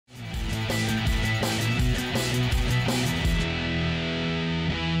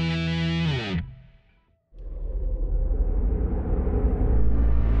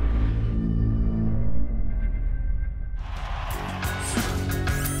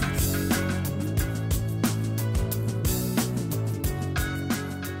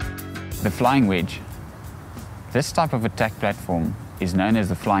The flying wedge. This type of attack platform is known as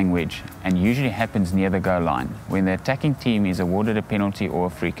the flying wedge and usually happens near the goal line when the attacking team is awarded a penalty or a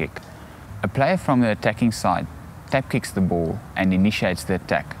free kick. A player from the attacking side tap kicks the ball and initiates the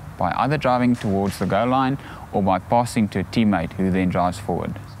attack by either driving towards the goal line or by passing to a teammate who then drives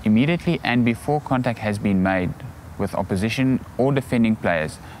forward. Immediately and before contact has been made with opposition or defending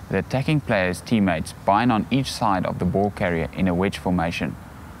players, the attacking player's teammates bind on each side of the ball carrier in a wedge formation.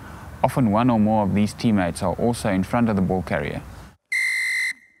 Often one or more of these teammates are also in front of the ball carrier.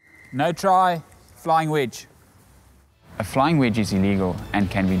 No try, flying wedge. A flying wedge is illegal and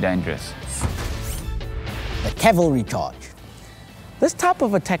can be dangerous. The cavalry charge. This type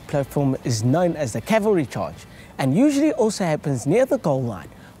of attack platform is known as the cavalry charge and usually also happens near the goal line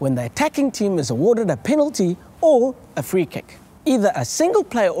when the attacking team is awarded a penalty or a free kick. Either a single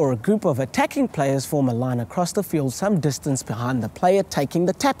player or a group of attacking players form a line across the field some distance behind the player taking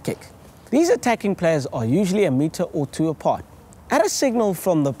the tap kick. These attacking players are usually a meter or two apart. At a signal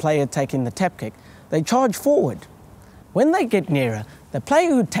from the player taking the tap kick, they charge forward. When they get nearer, the player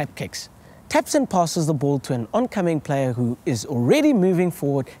who tap kicks taps and passes the ball to an oncoming player who is already moving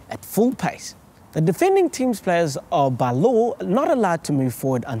forward at full pace. The defending team's players are by law not allowed to move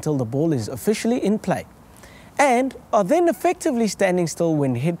forward until the ball is officially in play, and are then effectively standing still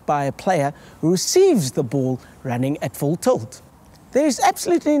when hit by a player who receives the ball running at full tilt. There is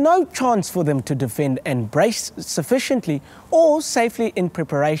absolutely no chance for them to defend and brace sufficiently or safely in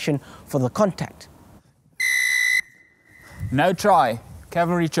preparation for the contact. No try,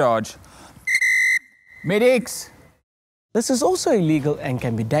 cavalry charge. Medics! This is also illegal and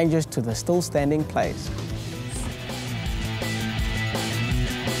can be dangerous to the still standing players.